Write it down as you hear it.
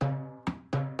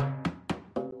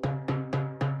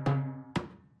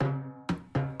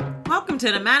Welcome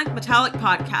to the Manic Metallic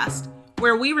podcast,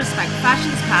 where we respect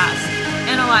fashion's past,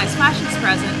 analyze fashion's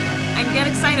present, and get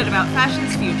excited about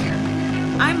fashion's future.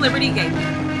 I'm Liberty Gaither,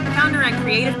 founder and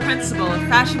creative principal of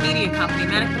fashion media company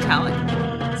Manic Metallic.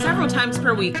 Several times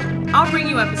per week, I'll bring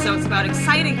you episodes about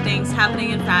exciting things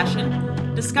happening in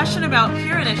fashion, discussion about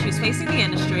current issues facing the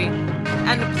industry,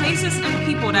 and the places and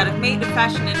people that have made the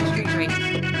fashion industry great.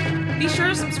 Be sure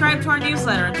to subscribe to our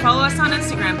newsletter and follow us on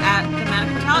Instagram at the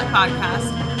Manic Metallic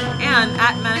Podcast and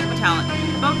at Manic Metallic,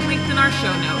 both linked in our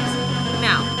show notes.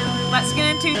 Now, let's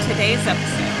get into today's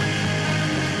episode.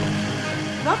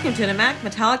 Welcome to the Manic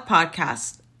Metallic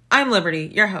Podcast. I'm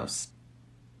Liberty, your host.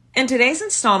 In today's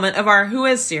installment of our Who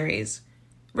Is series,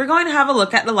 we're going to have a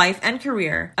look at the life and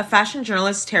career of fashion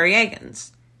journalist Teri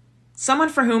Agins, someone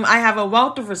for whom I have a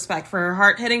wealth of respect for her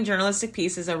hard-hitting journalistic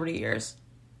pieces over the years.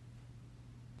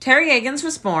 Teri Agins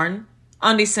was born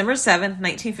on December 7,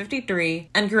 1953,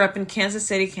 and grew up in Kansas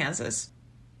City, Kansas.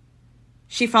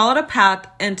 She followed a path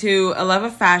into a love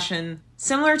of fashion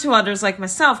similar to others like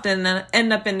myself that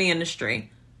end up in the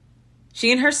industry.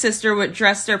 She and her sister would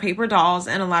dress their paper dolls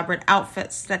in elaborate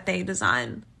outfits that they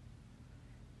designed.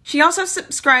 She also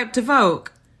subscribed to Vogue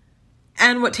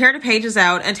and would tear the pages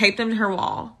out and tape them to her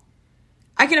wall.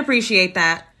 I can appreciate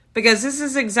that because this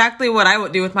is exactly what I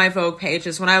would do with my Vogue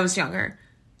pages when I was younger,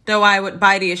 though I would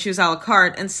buy the issues a la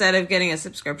carte instead of getting a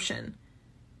subscription.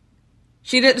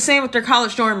 She did the same with her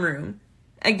college dorm room.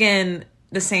 Again,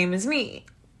 the same as me.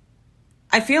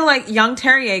 I feel like young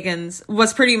Teri Agins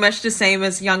was pretty much the same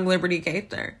as young Liberty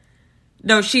Gaither,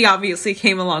 though she obviously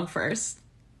came along first.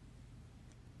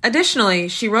 Additionally,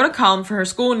 she wrote a column for her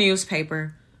school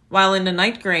newspaper while in the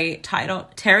ninth grade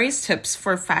titled Teri's Tips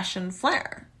for Fashion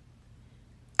Flair.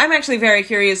 I'm actually very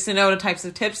curious to know the types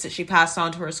of tips that she passed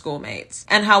on to her schoolmates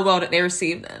and how well that they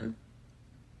received them.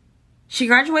 She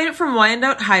graduated from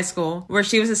Wyandotte High School, where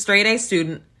she was a straight-A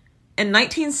student, in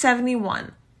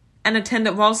 1971 and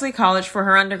attended Wellesley College for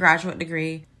her undergraduate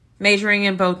degree, majoring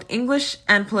in both English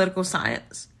and political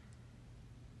science.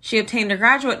 She obtained a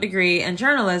graduate degree in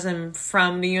journalism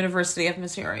from the University of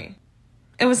Missouri.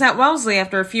 It was at Wellesley,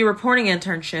 after a few reporting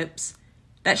internships,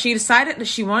 that she decided that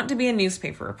she wanted to be a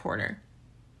newspaper reporter.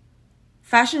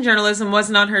 Fashion journalism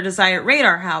wasn't on her desired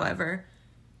radar, however,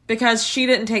 because she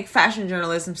didn't take fashion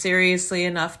journalism seriously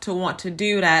enough to want to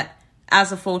do that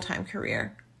as a full-time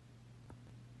career.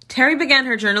 Teri began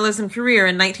her journalism career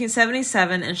in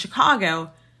 1977 in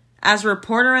Chicago as a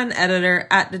reporter and editor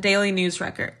at the Daily News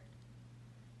Record.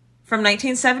 From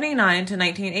 1979 to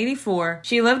 1984,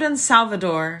 she lived in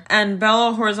Salvador and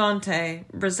Belo Horizonte,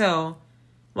 Brazil,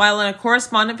 while in a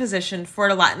correspondent position for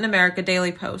the Latin America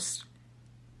Daily Post.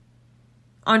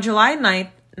 On July 9,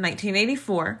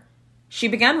 1984, she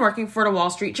began working for the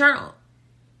Wall Street Journal,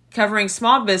 covering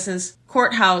small business,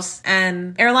 courthouse,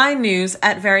 and airline news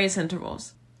at various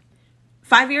intervals.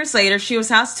 5 years later, she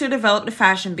was asked to develop the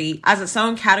fashion beat as its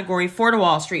own category for the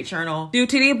Wall Street Journal due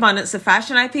to the abundance of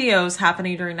fashion IPOs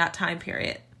happening during that time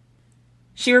period.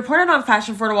 She reported on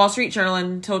fashion for the Wall Street Journal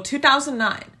until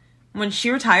 2009, when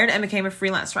she retired and became a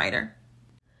freelance writer.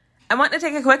 I want to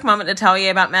take a quick moment to tell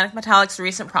you about Manic Metallic's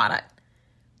recent product.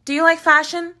 Do you like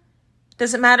fashion?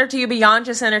 Does it matter to you beyond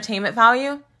just entertainment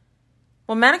value?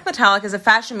 Well, Manic Metallic is a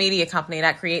fashion media company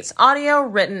that creates audio,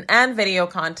 written, and video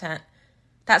content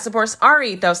that supports our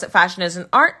ethos that fashion is an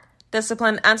art,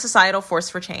 discipline, and societal force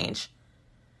for change.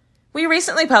 We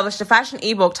recently published a fashion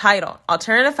ebook titled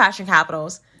Alternative Fashion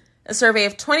Capitals, a survey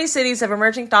of 20 cities of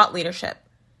emerging thought leadership.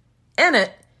 In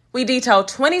it, we detail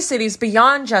 20 cities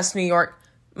beyond just New York,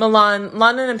 Milan,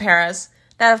 London, and Paris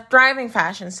that have thriving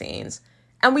fashion scenes,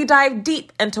 and we dive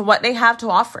deep into what they have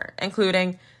to offer,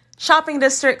 including shopping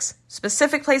districts,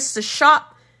 specific places to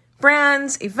shop,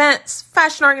 brands, events,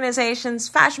 fashion organizations,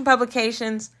 fashion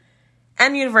publications,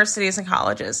 and universities and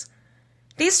colleges.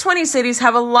 These 20 cities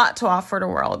have a lot to offer the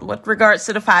world with regards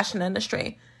to the fashion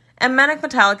industry, and Manic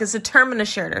Metallic is determined to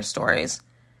share their stories.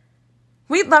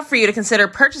 We'd love for you to consider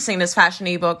purchasing this fashion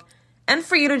ebook and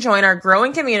for you to join our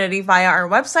growing community via our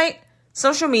website,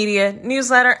 social media,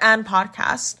 newsletter, and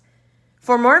podcast.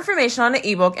 For more information on the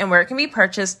ebook and where it can be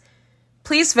purchased,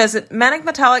 please visit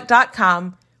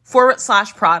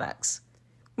manicmetallic.com/products.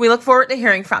 We look forward to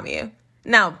hearing from you.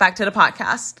 Now, back to the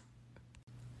podcast.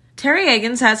 Teri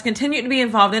Agins has continued to be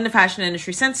involved in the fashion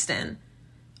industry since then,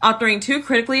 authoring 2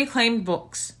 critically acclaimed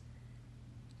books.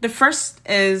 The first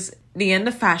is The End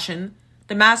of Fashion,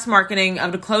 The Mass Marketing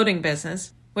of the Clothing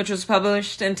Business, which was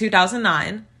published in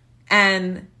 2009,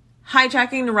 and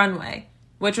Hijacking the Runway,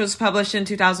 which was published in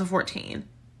 2014.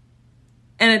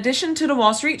 In addition to the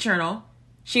Wall Street Journal,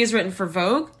 she has written for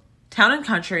Vogue, Town &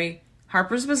 Country,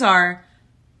 Harper's Bazaar,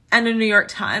 and the New York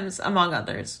Times, among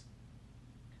others.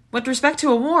 With respect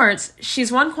to awards,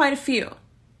 she's won quite a few.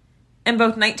 In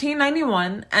both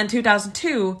 1991 and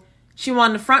 2002, she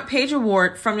won the Front Page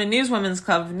Award from the Newswomen's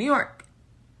Club of New York.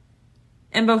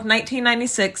 In both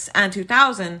 1996 and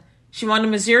 2000, she won the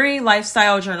Missouri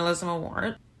Lifestyle Journalism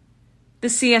Award. The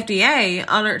CFDA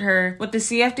honored her with the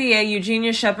CFDA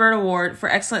Eugenia Shepard Award for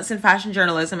Excellence in Fashion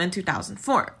Journalism in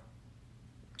 2004.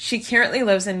 She currently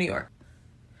lives in New York.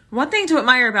 One thing to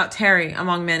admire about Teri,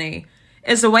 among many,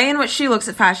 is the way in which she looks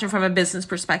at fashion from a business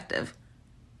perspective.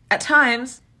 At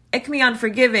times, it can be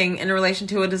unforgiving in relation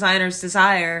to a designer's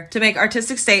desire to make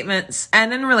artistic statements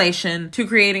and in relation to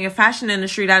creating a fashion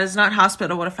industry that is not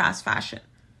hospitable to fast fashion.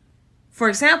 For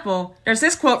example, there's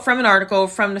this quote from an article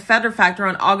from the Feather Factor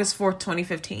on August 4th,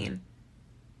 2015.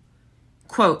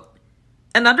 Quote,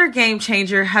 "Another game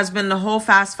changer has been the whole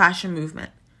fast fashion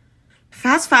movement.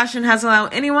 Fast fashion has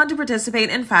allowed anyone to participate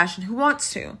in fashion who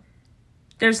wants to.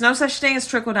 There's no such thing as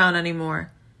trickle-down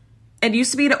anymore. It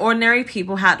used to be that ordinary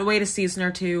people had to wait a season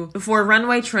or two before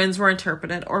runway trends were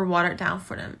interpreted or watered down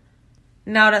for them.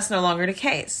 Now that's no longer the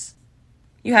case.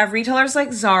 You have retailers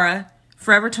like Zara,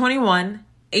 Forever 21,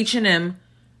 H&M,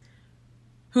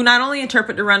 who not only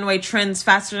interpret the runway trends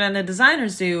faster than the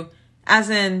designers do, as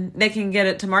in they can get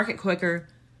it to market quicker,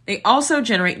 they also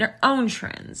generate their own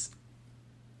trends.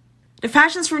 The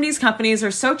fashions from these companies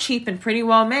are so cheap and pretty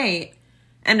well made,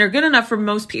 and they're good enough for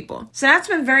most people. So that's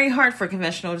been very hard for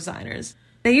conventional designers.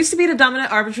 They used to be the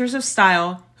dominant arbiters of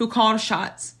style who call the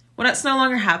shots. Well, that's no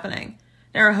longer happening.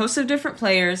 There are a host of different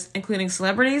players, including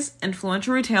celebrities,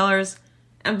 influential retailers,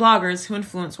 and bloggers who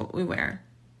influence what we wear."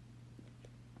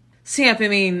 So yeah, I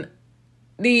mean,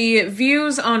 the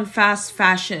views on fast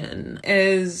fashion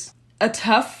is a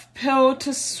tough pill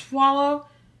to swallow,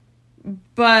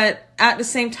 but at the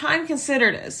same time,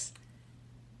 consider this.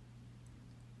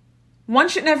 One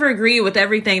should never agree with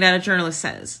everything that a journalist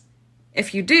says.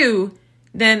 If you do,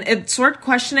 then it's worth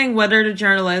questioning whether the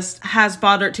journalist has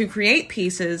bothered to create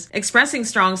pieces expressing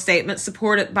strong statements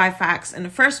supported by facts in the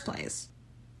first place.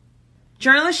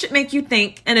 Journalists should make you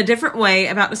think in a different way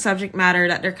about the subject matter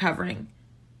that they're covering.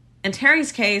 In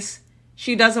Teri's case,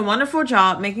 she does a wonderful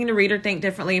job making the reader think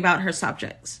differently about her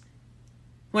subjects.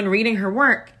 When reading her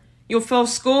work, you'll feel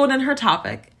schooled in her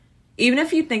topic, even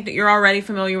if you think that you're already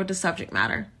familiar with the subject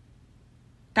matter.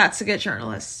 That's a good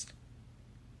journalist.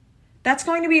 That's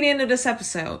going to be the end of this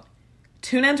episode.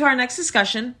 Tune into our next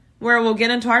discussion, where we'll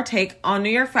get into our take on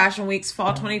New York Fashion Week's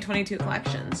Fall 2022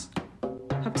 collections.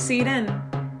 Hope to see you then.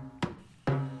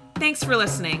 Thanks for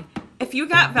listening. If you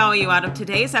got value out of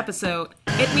today's episode,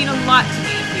 it'd mean a lot to me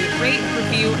if you'd rate,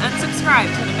 review, and subscribe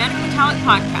to the Manic Metallic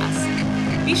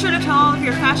Podcast. Be sure to tell all of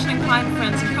your fashion-inclined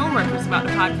friends and coworkers about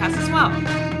the podcast as well.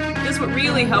 This would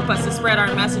really help us to spread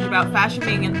our message about fashion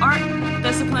being an art,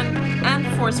 discipline, and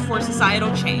force for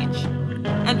societal change.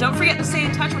 And don't forget to stay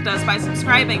in touch with us by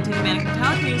subscribing to the Manic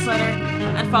Metallic newsletter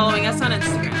and following us on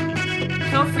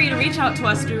Instagram. Feel free to reach out to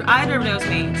us through either of those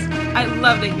means. I'd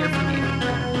love to hear from you.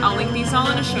 I'll link these all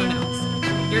in the show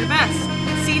notes. You're the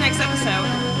best. See you next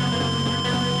episode.